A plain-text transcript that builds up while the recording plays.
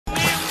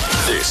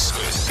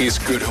This is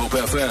Good Hope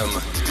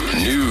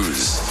FM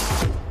News.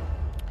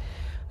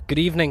 Good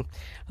evening.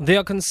 There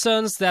are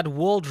concerns that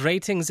world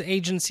ratings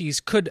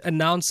agencies could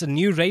announce a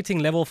new rating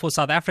level for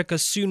South Africa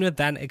sooner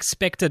than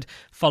expected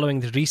following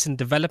the recent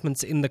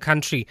developments in the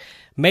country.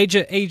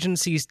 Major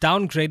agencies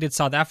downgraded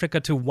South Africa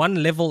to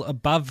one level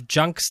above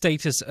junk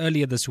status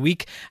earlier this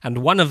week, and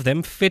one of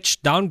them, Fitch,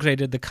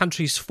 downgraded the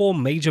country's four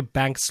major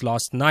banks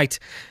last night.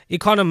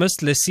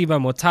 Economist Lesiba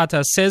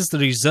Motata says the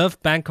Reserve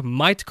Bank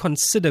might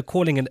consider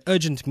calling an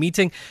urgent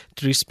meeting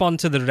to respond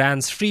to the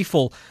rand's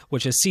freefall,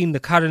 which has seen the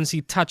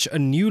currency touch a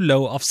new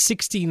low of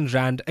 16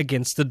 rand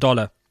against the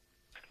dollar.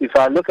 If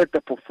I look at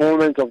the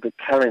performance of the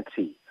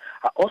currency,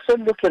 I also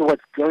look at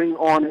what's going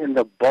on in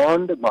the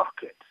bond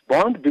market.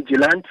 Bond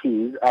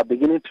vigilantes are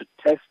beginning to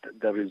test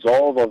the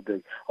resolve of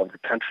the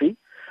country.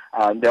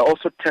 They're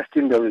also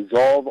testing the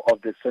resolve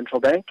of the central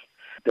bank.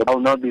 They will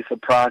not be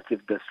surprised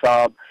if the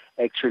SARB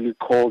actually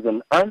calls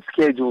an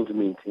unscheduled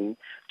meeting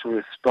to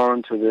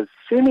respond to this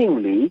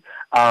seemingly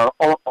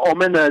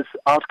ominous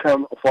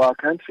outcome for our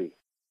country.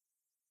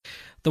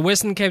 The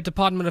Western Cape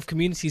Department of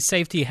Community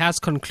Safety has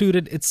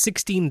concluded its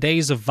 16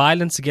 Days of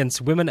Violence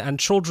Against Women and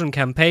Children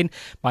campaign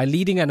by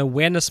leading an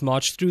awareness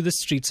march through the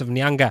streets of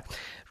Nyanga.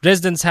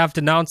 Residents have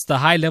denounced the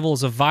high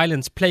levels of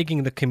violence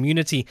plaguing the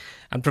community,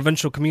 and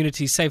Provincial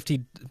Community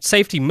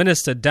Safety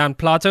Minister Dan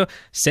Plato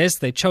says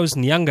they chose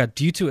Nyanga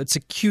due to its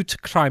acute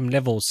crime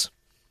levels.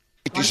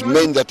 It is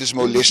men that is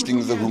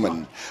molesting the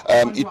women.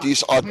 It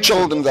is our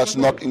children that's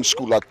not in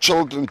school, our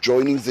children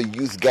joining the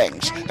youth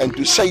gangs. And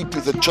to say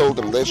to the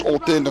children, there's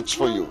alternatives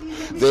for you.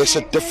 There's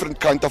a different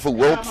kind of a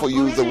world for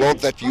you, the world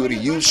that you're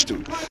used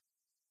to.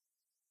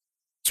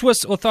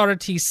 Swiss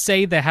authorities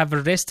say they have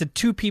arrested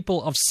two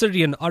people of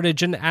Syrian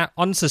origin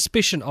on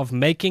suspicion of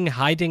making,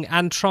 hiding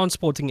and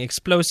transporting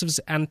explosives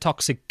and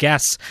toxic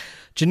gas.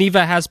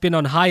 Geneva has been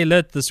on high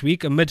alert this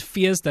week amid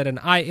fears that an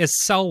IS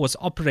cell was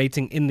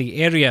operating in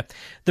the area.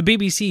 The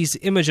BBC's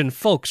Imogen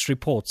Folks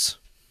reports.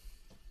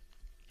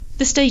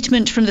 The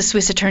statement from the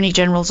Swiss Attorney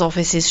General's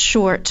office is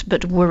short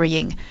but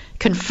worrying,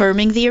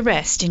 confirming the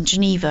arrest in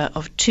Geneva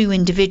of two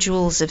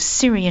individuals of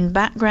Syrian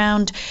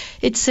background.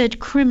 It said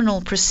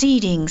criminal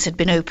proceedings had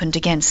been opened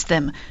against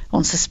them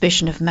on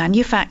suspicion of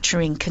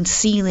manufacturing,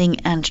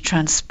 concealing and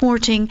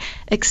transporting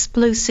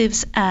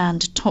explosives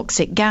and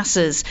toxic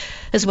gases,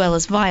 as well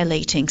as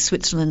violating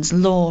Switzerland's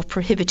law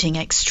prohibiting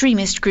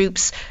extremist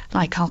groups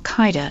like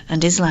Al-Qaeda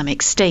and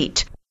Islamic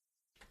State.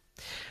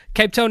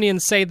 Cape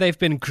Townians say they've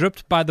been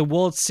gripped by the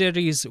World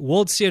Series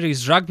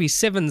Rugby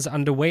Sevens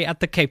underway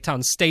at the Cape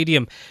Town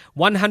Stadium.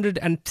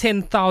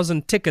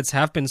 110,000 tickets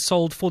have been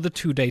sold for the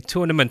two-day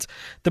tournament.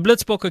 The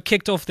Blitzbokke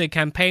kicked off their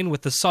campaign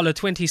with a solid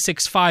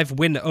 26-5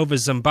 win over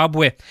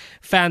Zimbabwe.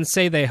 Fans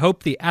say they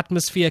hope the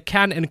atmosphere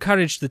can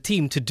encourage the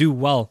team to do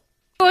well.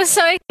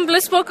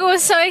 Blitzbokke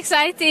was so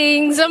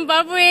exciting.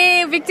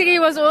 Zimbabwe victory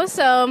was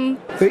awesome.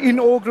 The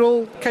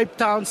inaugural Cape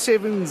Town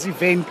Sevens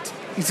event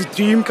is a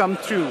dream come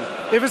true.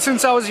 Ever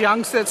since I was a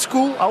youngster at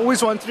school, I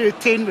always wanted to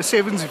attend the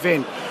Sevens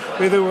event.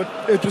 Whether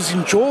it was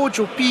in George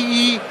or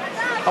PE,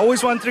 I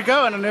always wanted to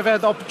go and I never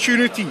had the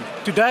opportunity.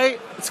 Today,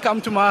 it's come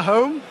to my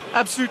home.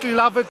 Absolutely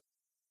love it.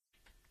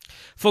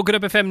 For Good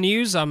Hope FM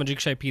News, I'm Ajik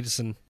Shea Peterson.